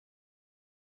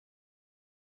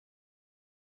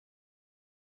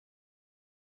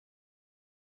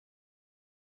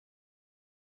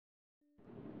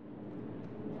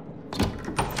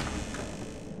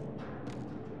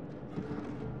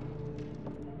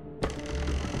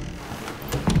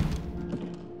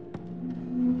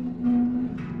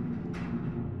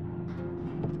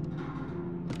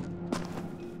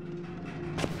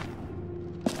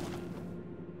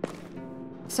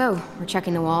So, we're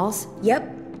checking the walls?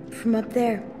 Yep, from up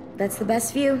there. That's the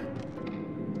best view.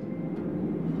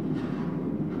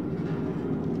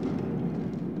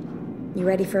 You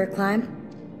ready for a climb?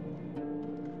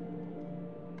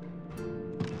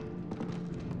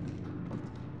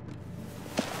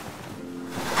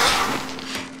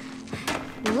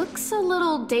 Looks a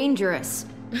little dangerous.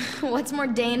 What's more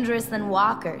dangerous than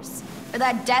walkers? Or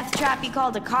that death trap you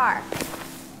called a car?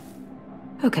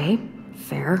 Okay,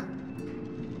 fair.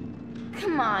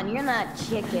 Come on, you're not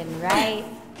chicken, right?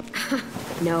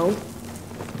 No.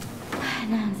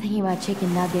 Now I'm thinking about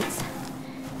chicken nuggets.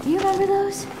 Do you remember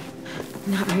those?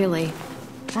 Not really.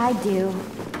 I do.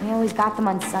 We always got them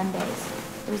on Sundays.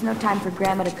 There was no time for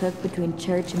Grandma to cook between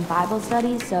church and Bible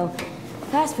studies, so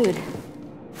fast food.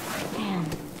 Man,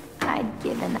 I'd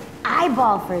give an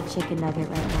eyeball for a chicken nugget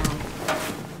right now.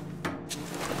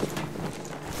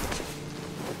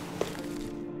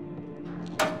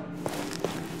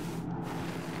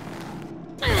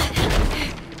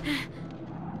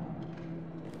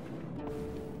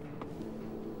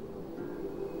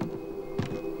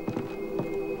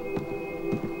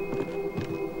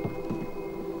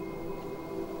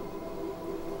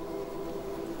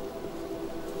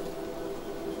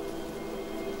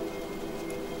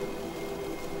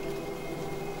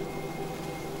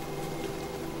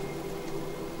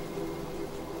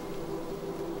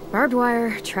 Barbed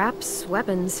wire, traps,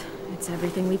 weapons. It's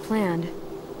everything we planned.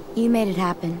 You made it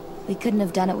happen. We couldn't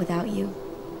have done it without you.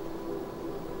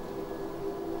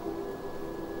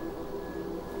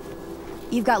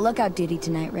 You've got lookout duty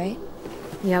tonight, right?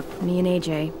 Yep, me and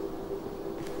AJ.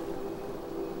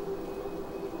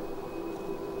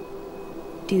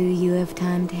 Do you have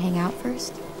time to hang out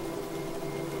first?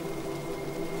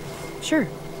 Sure.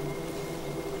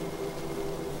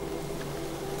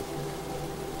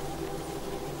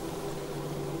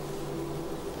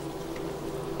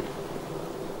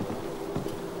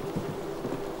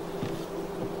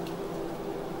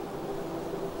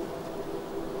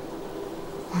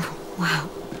 Wow.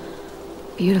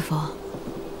 Beautiful.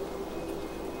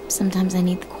 Sometimes I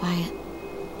need the quiet,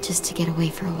 just to get away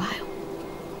for a while.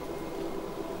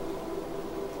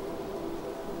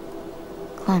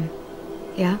 Clem.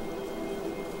 Yeah?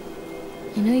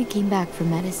 I know you came back for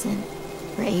medicine,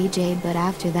 for AJ, but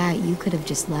after that you could have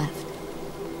just left.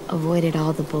 Avoided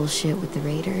all the bullshit with the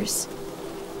Raiders.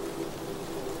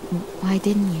 Why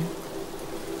didn't you?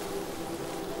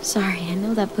 Sorry, I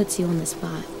know that puts you on the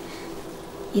spot.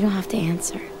 You don't have to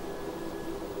answer.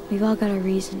 We've all got our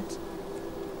reasons.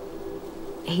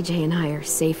 AJ and I are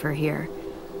safer here.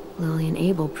 Lily and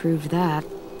Abel proved that.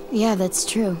 Yeah, that's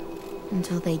true.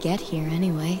 Until they get here,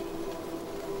 anyway.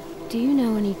 Do you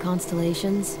know any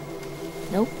constellations?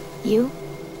 Nope. You?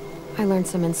 I learned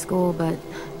some in school, but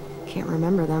can't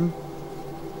remember them.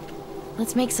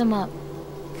 Let's make some up.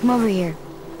 Come over here.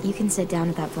 You can sit down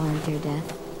at that volunteer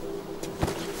desk.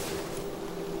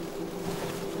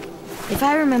 If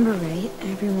I remember right,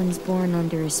 everyone's born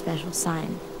under a special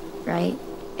sign, right?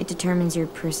 It determines your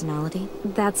personality.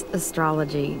 That's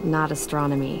astrology, not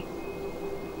astronomy.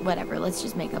 Whatever, let's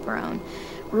just make up our own.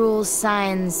 Rules,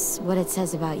 signs, what it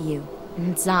says about you.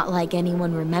 It's not like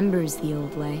anyone remembers the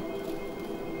old way.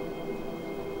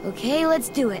 Okay, let's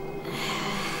do it.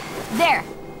 There!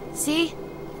 See?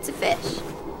 It's a fish.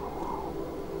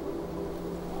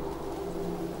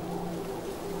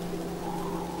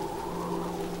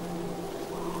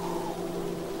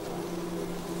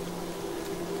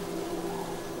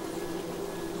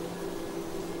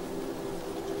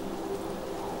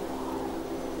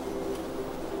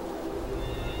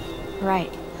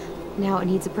 Right. Now it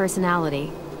needs a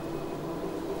personality.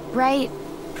 Bright,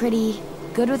 pretty,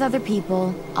 good with other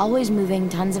people, always moving,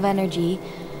 tons of energy.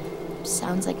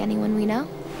 Sounds like anyone we know.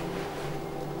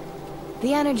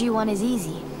 The energy one is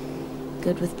easy.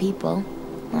 Good with people,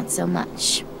 not so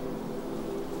much.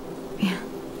 Yeah,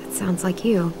 that sounds like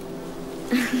you.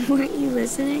 Weren't you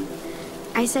listening?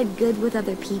 I said good with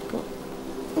other people.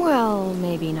 Well,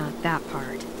 maybe not that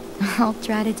part. I'll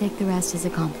try to take the rest as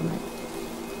a compliment.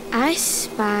 I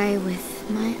spy with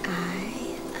my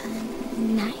eye a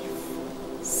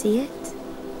knife. See it?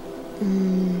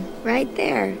 Right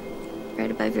there.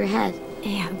 Right above your head.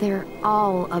 Yeah, they're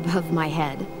all above my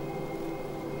head.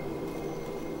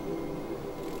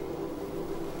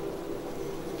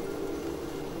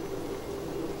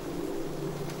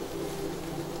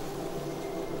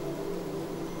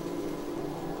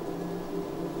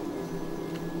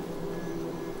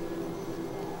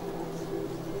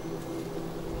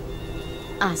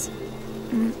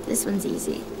 Awesome. This one's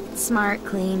easy. Smart,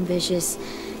 clean, vicious,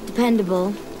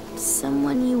 dependable.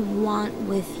 Someone you want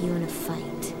with you in a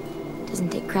fight. doesn't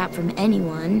take crap from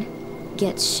anyone,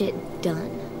 gets shit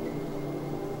done.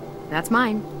 That's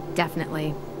mine,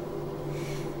 definitely.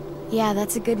 Yeah,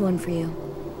 that's a good one for you.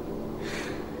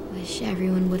 Wish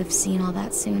everyone would have seen all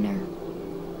that sooner.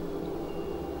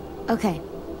 Okay,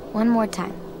 one more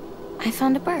time. I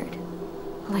found a bird.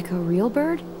 Like a real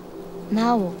bird?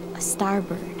 No, a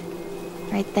starbird.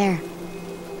 Right there.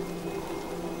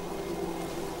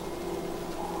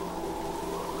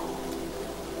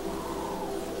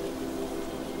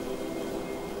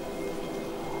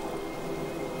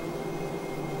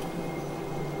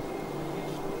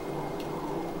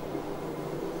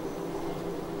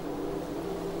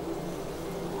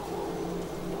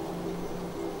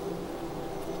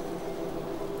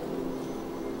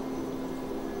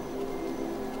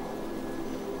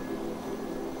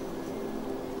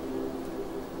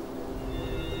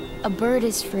 A bird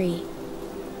is free.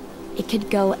 It could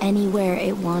go anywhere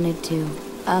it wanted to,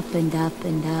 up and up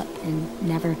and up, and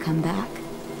never come back.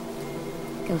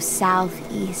 Go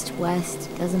south, east, west,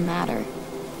 doesn't matter.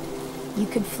 You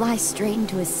could fly straight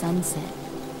into a sunset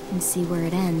and see where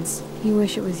it ends. You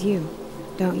wish it was you,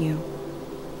 don't you?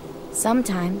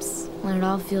 Sometimes, when it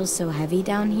all feels so heavy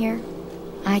down here,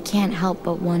 I can't help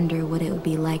but wonder what it would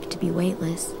be like to be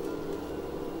weightless.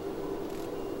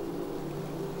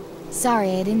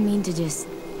 Sorry, I didn't mean to just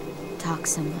talk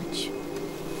so much.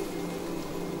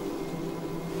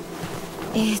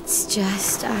 It's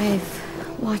just,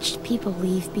 I've watched people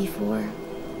leave before.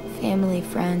 Family,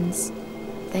 friends.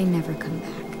 They never come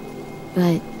back.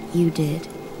 But you did.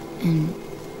 And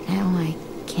now I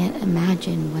can't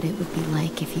imagine what it would be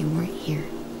like if you weren't here.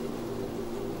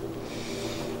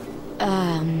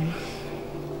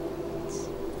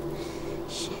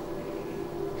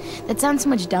 Shit. That sounds so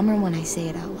much dumber when I say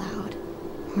it out loud.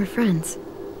 We're friends.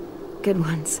 Good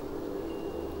ones.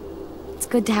 It's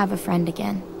good to have a friend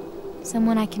again.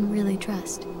 Someone I can really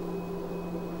trust.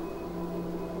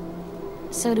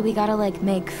 So do we gotta, like,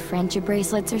 make friendship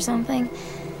bracelets or something?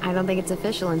 I don't think it's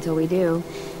official until we do.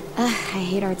 I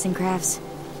hate arts and crafts.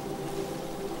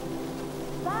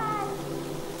 Bye!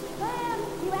 Clem,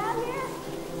 you out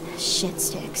here? Shit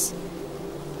sticks.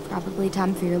 Probably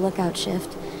time for your lookout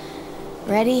shift.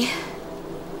 Ready?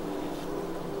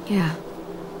 Yeah.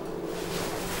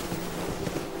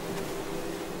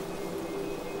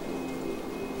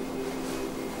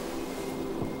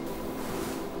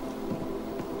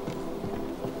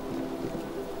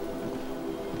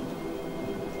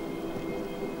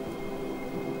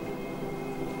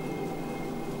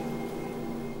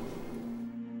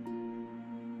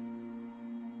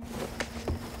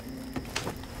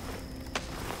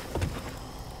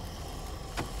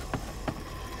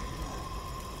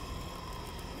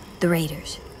 The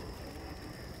Raiders.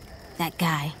 That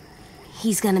guy.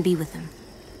 He's gonna be with them.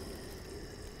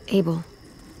 Abel.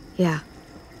 Yeah.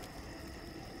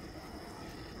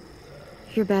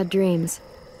 Your bad dreams.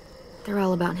 They're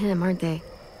all about him, aren't they?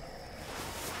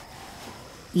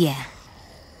 Yeah.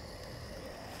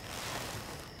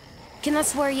 Can I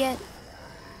swear yet?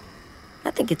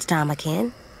 I think it's time I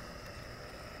can.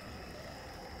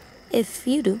 If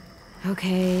you do.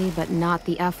 Okay, but not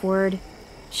the F word.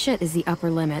 Shit is the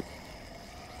upper limit.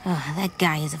 That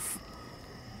guy is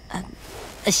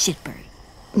a shitbird.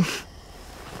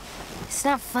 It's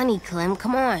not funny, Clem.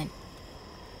 Come on.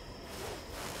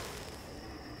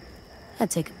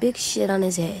 I'd take a big shit on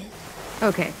his head.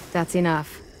 Okay, that's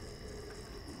enough.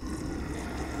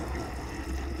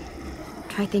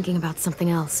 Try thinking about something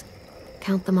else.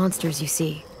 Count the monsters you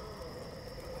see.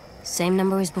 Same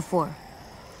number as before.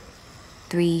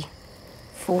 3,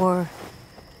 4...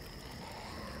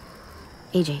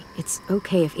 AJ, it's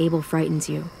okay if Abel frightens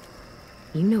you.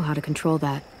 You know how to control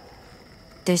that.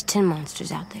 There's 10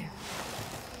 monsters out there.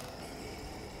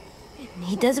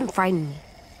 He doesn't frighten me.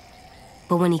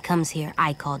 But when he comes here,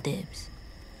 I call dibs.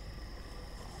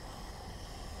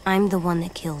 I'm the one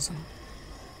that kills him.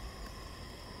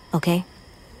 Okay?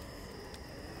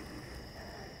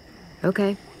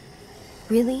 Okay.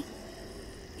 Really?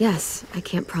 Yes, I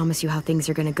can't promise you how things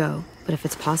are gonna go, but if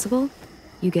it's possible,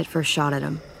 you get first shot at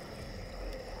him.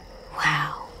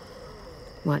 Wow.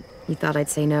 What, you thought I'd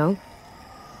say no?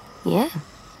 Yeah.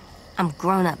 I'm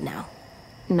grown up now.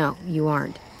 No, you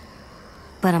aren't.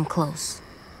 But I'm close.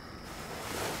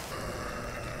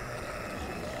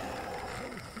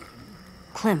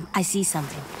 Clem, I see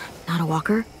something. Not a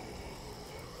walker?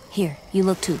 Here, you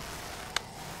look too.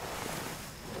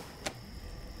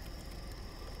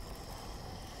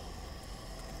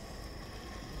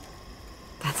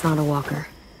 That's not a walker.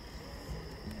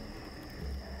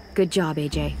 Good job,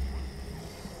 AJ.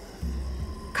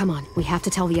 Come on, we have to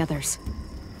tell the others.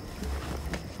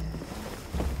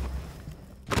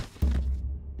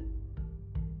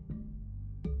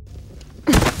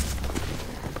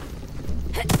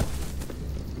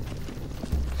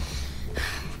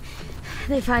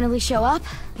 They finally show up?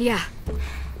 Yeah.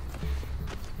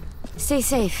 Stay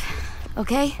safe,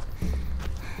 okay?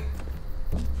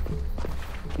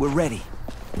 We're ready.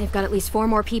 They've got at least 4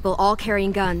 more people, all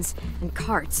carrying guns. And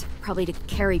carts, probably to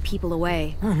carry people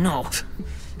away. Oh no.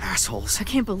 Assholes. I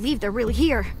can't believe they're really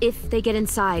here. If they get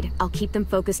inside, I'll keep them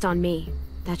focused on me.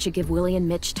 That should give Willie and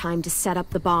Mitch time to set up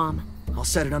the bomb. I'll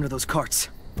set it under those carts.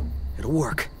 It'll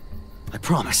work. I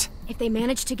promise. If they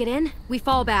manage to get in, we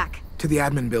fall back. To the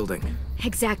admin building.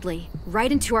 Exactly.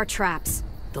 Right into our traps.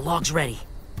 The log's ready.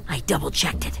 I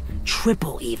double-checked it.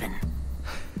 Triple even.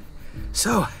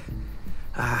 So,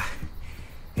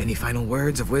 any final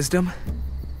words of wisdom?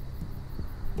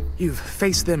 You've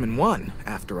faced them and won,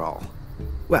 after all.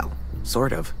 Well,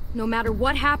 sort of. No matter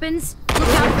what happens, look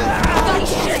out! Oh,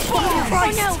 shit!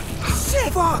 Oh no!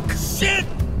 Shit! Fuck! Shit!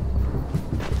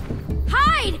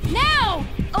 Hide! Now!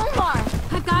 Omar!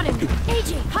 I've got him!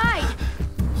 AJ, hide!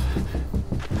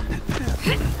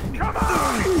 Come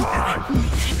on!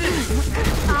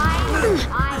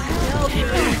 I know you're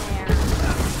there.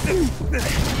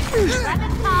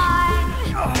 Clementine!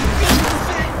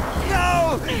 No!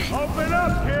 Open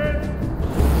up, kid!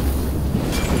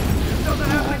 This doesn't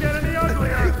have to get any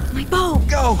uglier! My bow!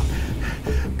 Go!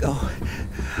 Go.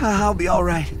 I'll be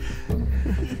alright.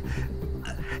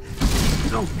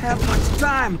 Don't have much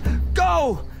time.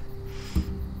 Go!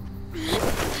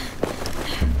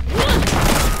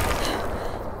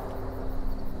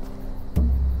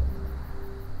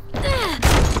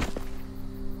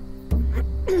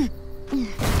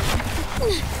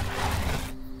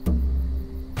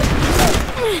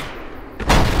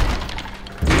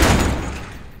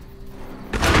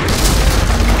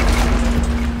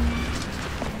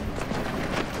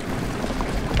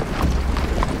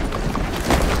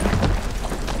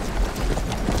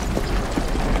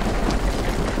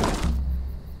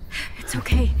 It's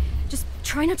okay. Just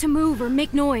try not to move or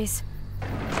make noise.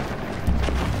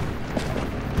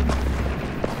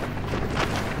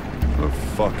 The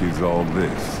fuck is all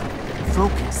this?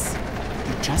 Focus.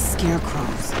 They're just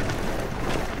scarecrows.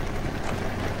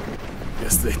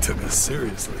 Guess they took us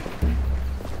seriously.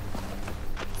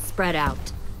 Spread out.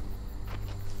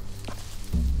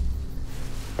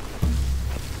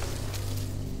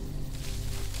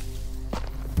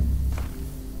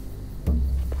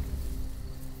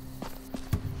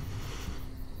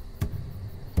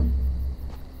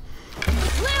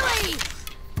 Lily!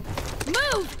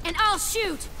 Move, and I'll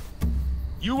shoot!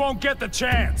 You won't get the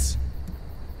chance!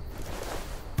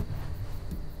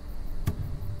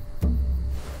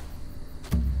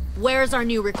 Where's our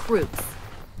new recruits?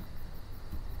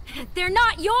 They're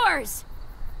not yours!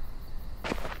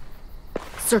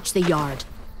 Search the yard.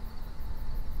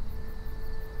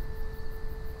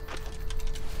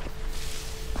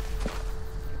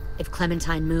 If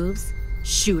Clementine moves,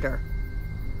 shoot her.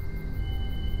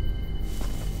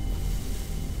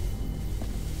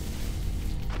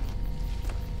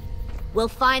 We'll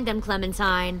find them,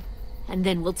 Clementine, and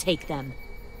then we'll take them.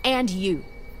 And you.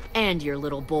 And your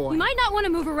little boy. You might not want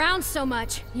to move around so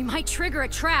much. You might trigger a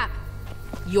trap.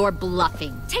 You're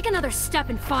bluffing. Take another step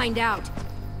and find out.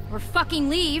 Or fucking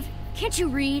leave. Can't you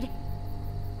read?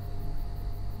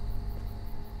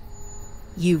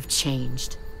 You've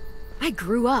changed. I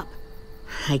grew up.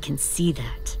 I can see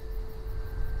that.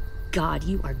 God,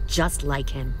 you are just like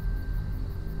him.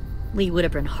 Lee would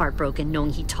have been heartbroken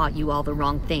knowing he taught you all the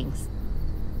wrong things.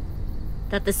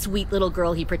 That the sweet little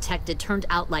girl he protected turned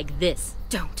out like this.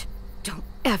 Don't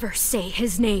ever say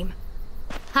his name.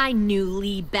 I knew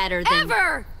Lee better than—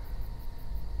 Ever!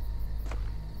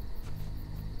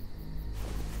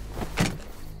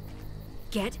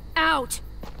 Get out!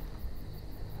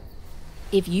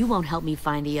 If you won't help me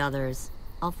find the others,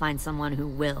 I'll find someone who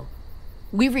will.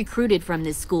 We've recruited from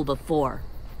this school before.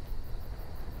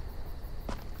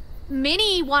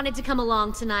 Minnie wanted to come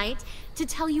along tonight to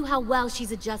tell you how well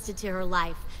she's adjusted to her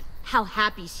life, how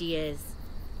happy she is.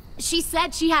 She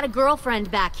said she had a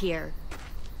girlfriend back here.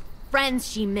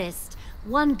 Friends she missed.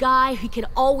 One guy who could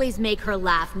always make her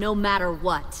laugh no matter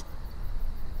what.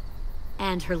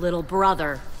 And her little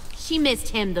brother. She missed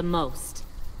him the most.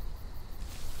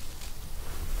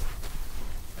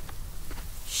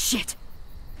 Shit.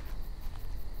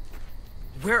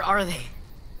 Where are they?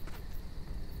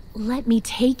 Let me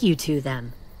take you to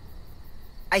them.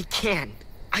 I can't.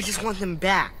 I just want them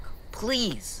back.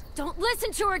 Please. Don't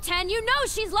listen to her, Ten. You know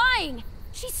she's lying.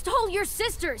 She stole your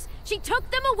sisters. She took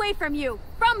them away from you.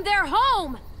 From their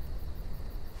home.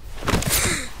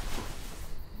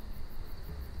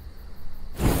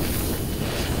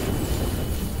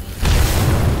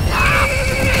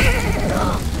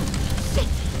 Shit.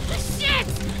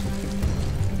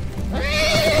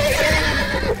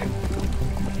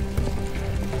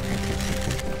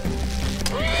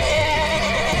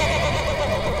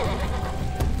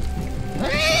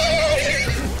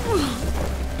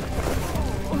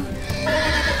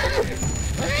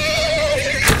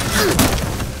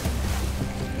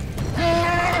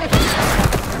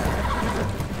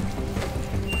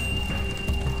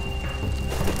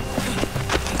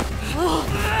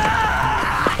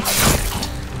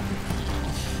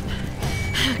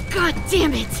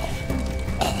 Damn it!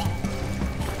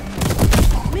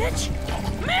 Mitch!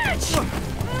 Mitch!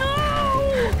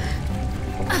 No!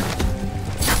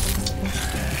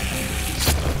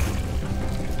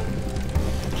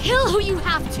 Kill who you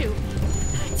have to.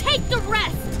 Take the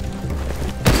rest.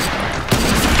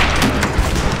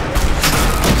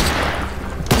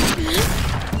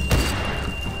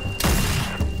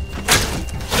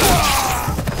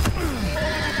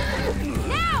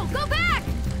 Now, go back!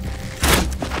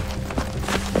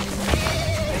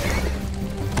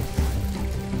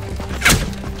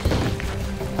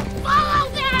 Follow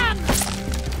them!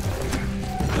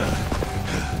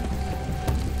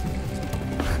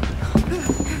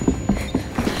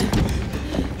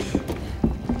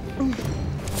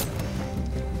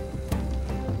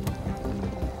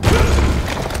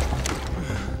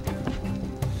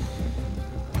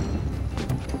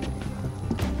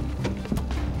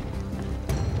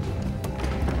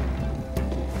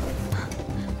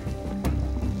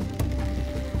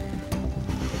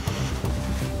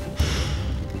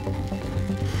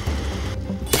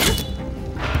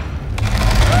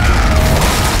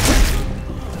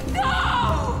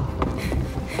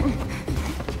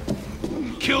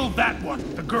 Kill that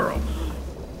one, the girl.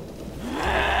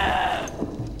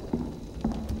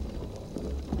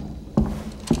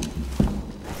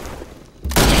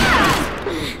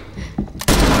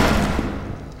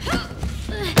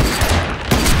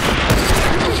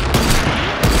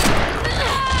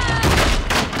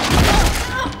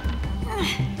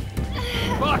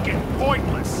 Fucking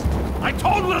pointless. I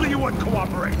told Lily you wouldn't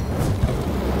cooperate.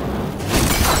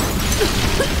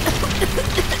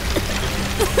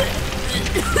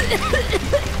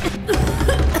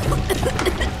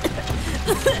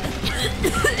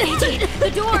 Angie,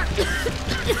 the door!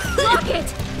 Lock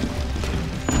it!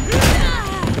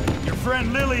 Your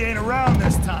friend Lily ain't around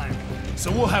this time,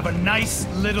 so we'll have a nice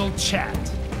little chat.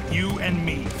 You and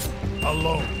me.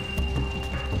 Alone.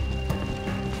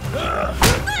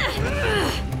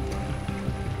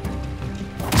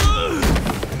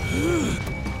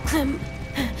 Clem,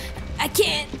 I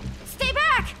can't. Stay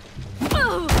back!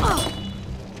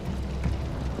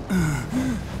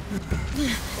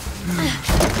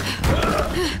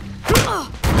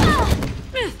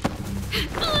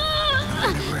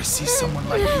 Whenever I see someone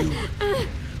like you,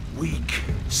 weak,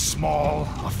 small,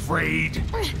 afraid,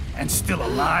 and still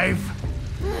alive,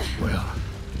 well,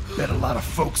 bet a lot of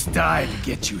folks died to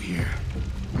get you here.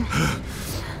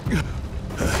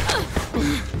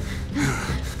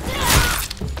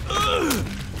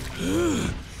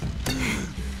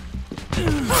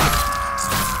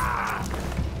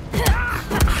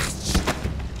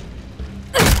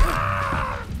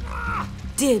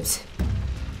 Dibs.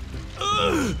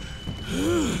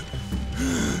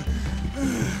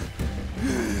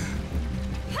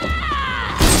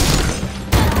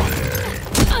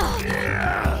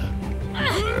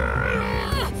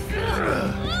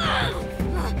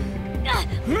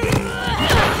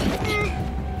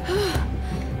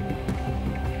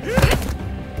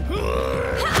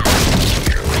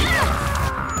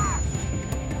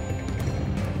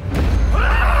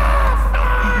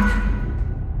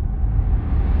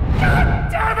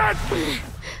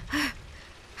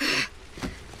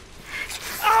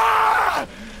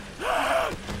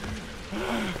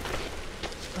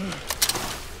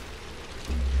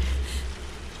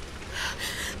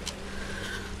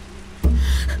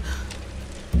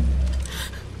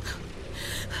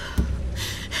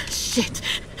 Shit.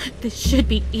 This should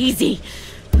be easy.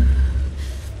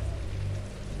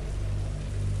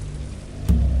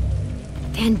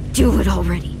 Then do it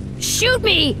already. Shoot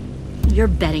me! You're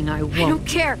betting I won't. I don't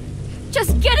care.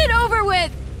 Just get it over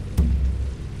with!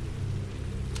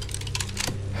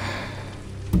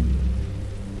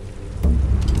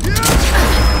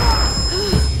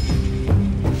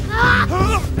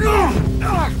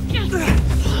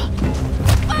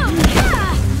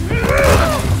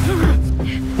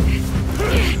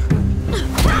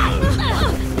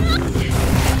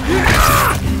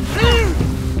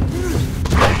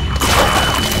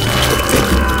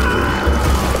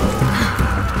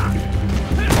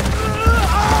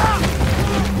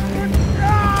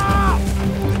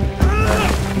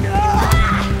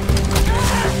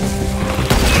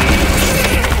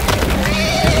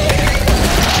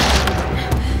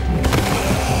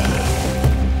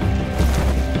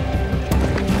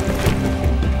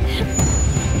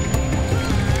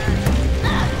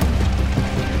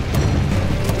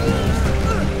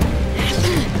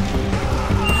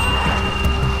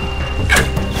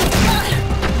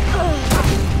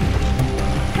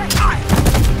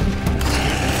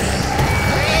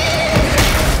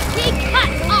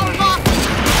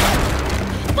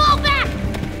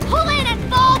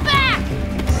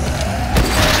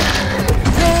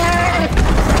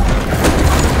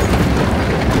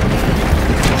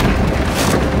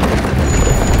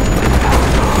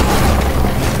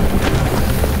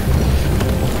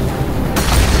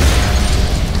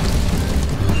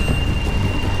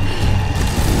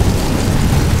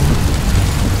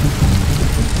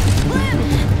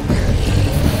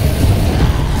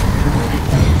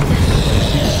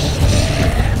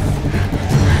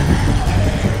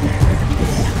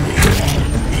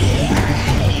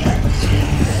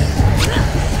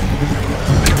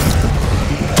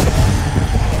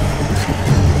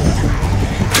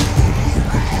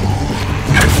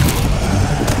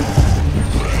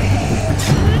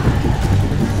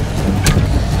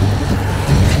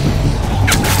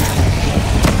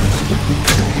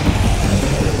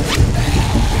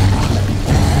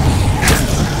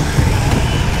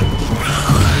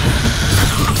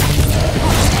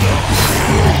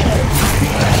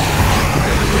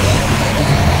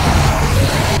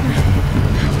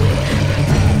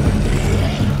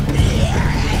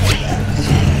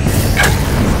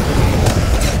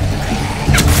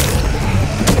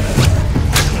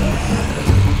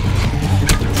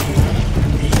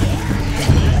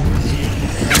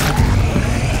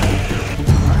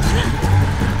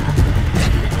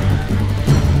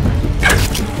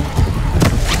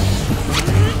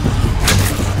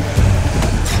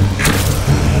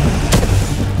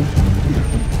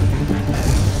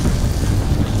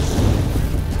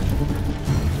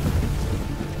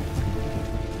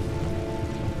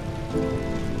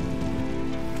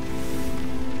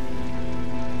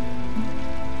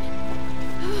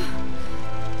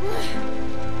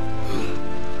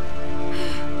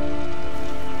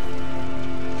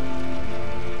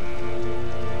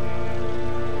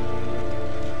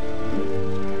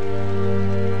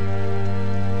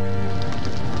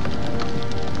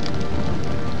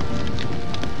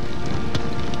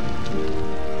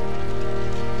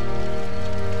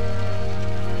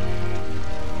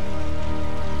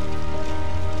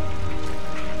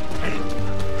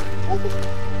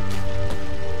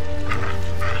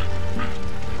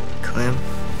 Clem,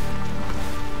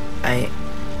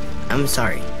 I'm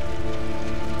sorry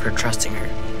for trusting her.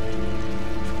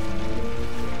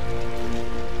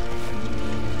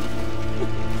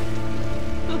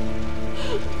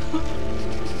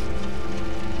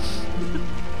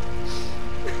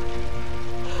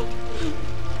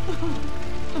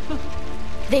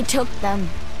 They took them.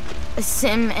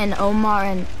 Sim and Omar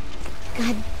and...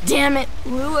 God damn it,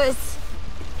 Louis.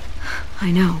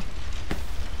 I know.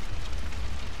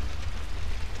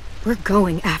 We're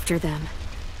going after them.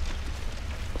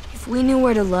 If we knew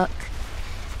where to look,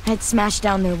 I'd smash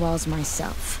down their walls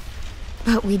myself.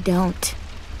 But we don't.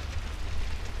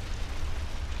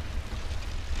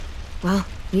 Well,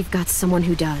 we've got someone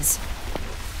who does.